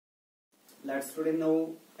Let's today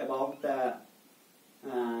know about the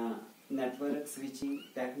network switching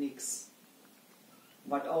techniques.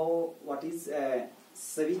 What is a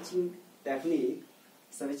switching technique?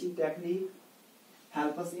 Switching technique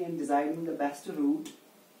help us in designing the best route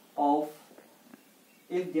of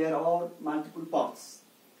if there are multiple paths.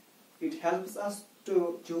 It helps us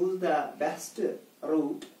to choose the best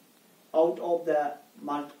route out of the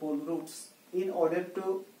multiple routes in order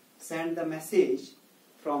to send the message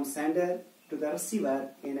from sender to the receiver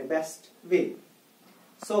in a best way.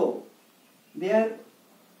 So, the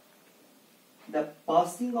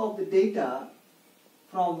passing of the data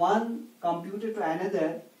from one computer to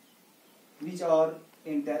another which are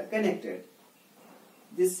interconnected.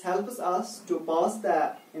 This helps us to pass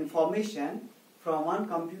the information from one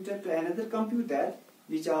computer to another computer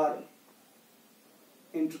which are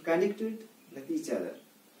interconnected with each other.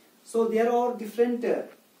 So there are different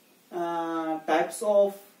types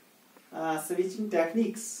of switching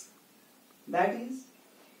techniques. That is,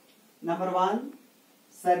 number one,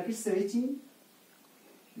 circuit switching.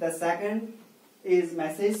 The second is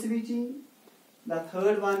message switching. The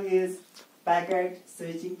third one is packet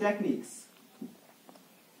switching techniques.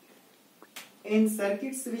 In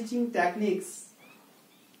circuit switching techniques,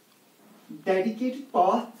 dedicated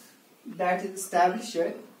path that is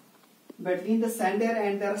established between the sender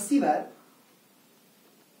and the receiver.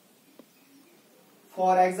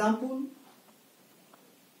 For example,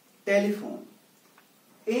 telephone.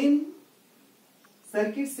 In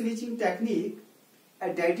circuit switching technique,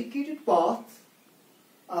 a dedicated path,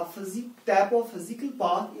 a type of physical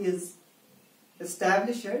path is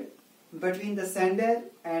established between the sender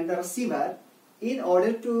and the receiver in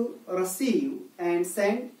order to receive and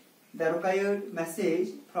send the required message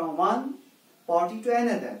from one party to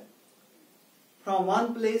another, from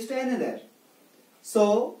one place to another.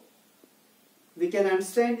 So, we can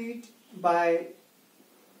understand it by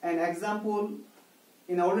an example.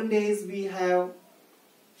 In olden days, we have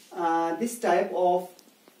this type of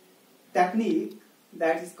technique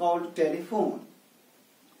that is called telephone.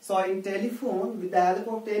 So, in telephone, with the help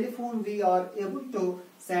of telephone, we are able to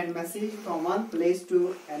send message from one place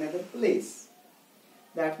to another place.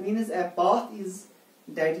 That means a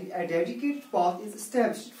dedicated path is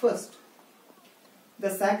established first. The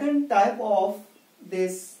second type of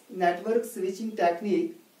this network switching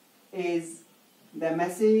technique is the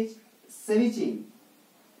message switching.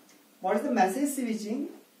 What is the message switching?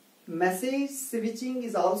 Message switching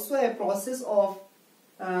is also a process of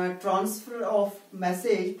transfer of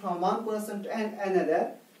message from one person to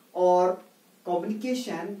another, or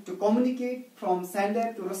communication to communicate from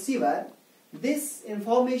sender to receiver. This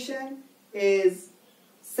information is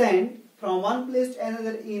sent from one place to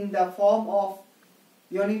another in the form of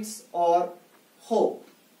units or hop.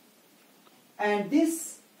 And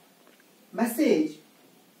this message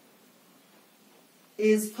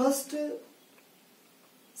is first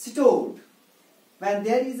stored. When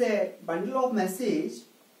there is a bundle of message,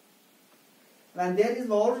 when there is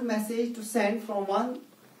large message to send from one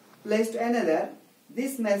place to another,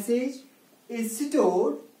 this message is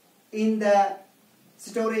stored in the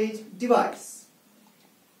storage device.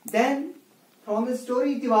 Then from the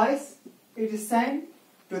storage device, it is sent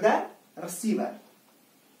to the receiver.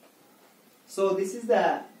 So this is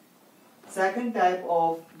the second type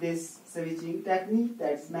of this switching technique,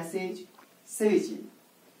 that is message switching.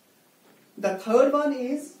 The third one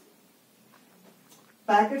is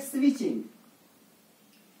packet switching.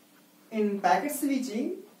 In packet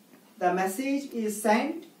switching, the message is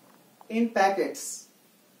sent in packets.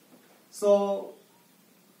 So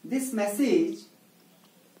this message,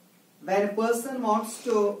 when a person wants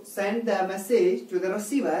to send the message to the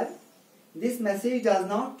receiver, this message does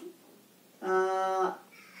not, the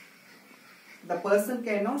person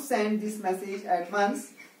cannot send this message at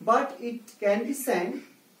once, but it can be sent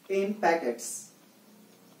in packets.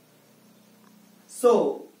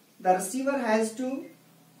 So the receiver has to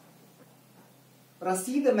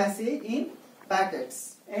receive the message in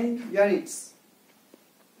packets and units.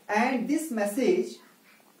 And this message,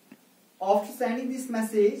 after sending this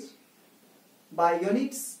message by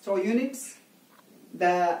units, through units,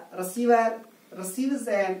 the receiver receives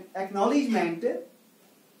an acknowledgement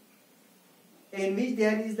in which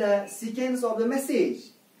there is the sequence of the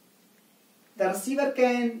message. The receiver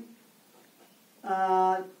can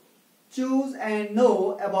choose and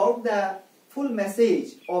know about the full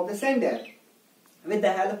message of the sender with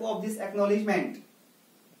the help of this acknowledgement.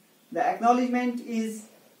 The acknowledgement is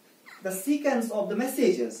the sequence of the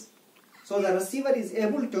messages. So the receiver is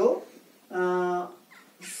able to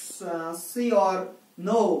see or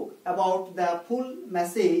know about the full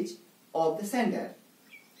message of the sender.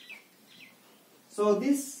 So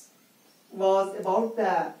this was about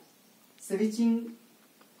the switching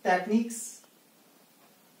techniques,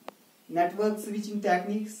 network switching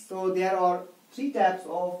techniques. So there are three types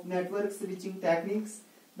of network switching techniques.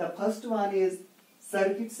 The first one is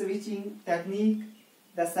circuit switching technique.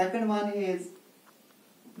 The second one is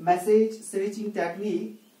message switching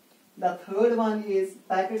technique. The third one is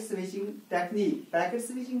packet switching technique. Packet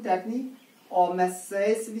switching technique or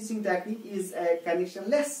message switching technique is a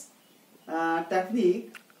connectionless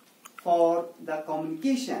technique for the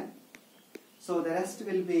communication. So the rest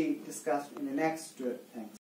will be discussed in the next thing.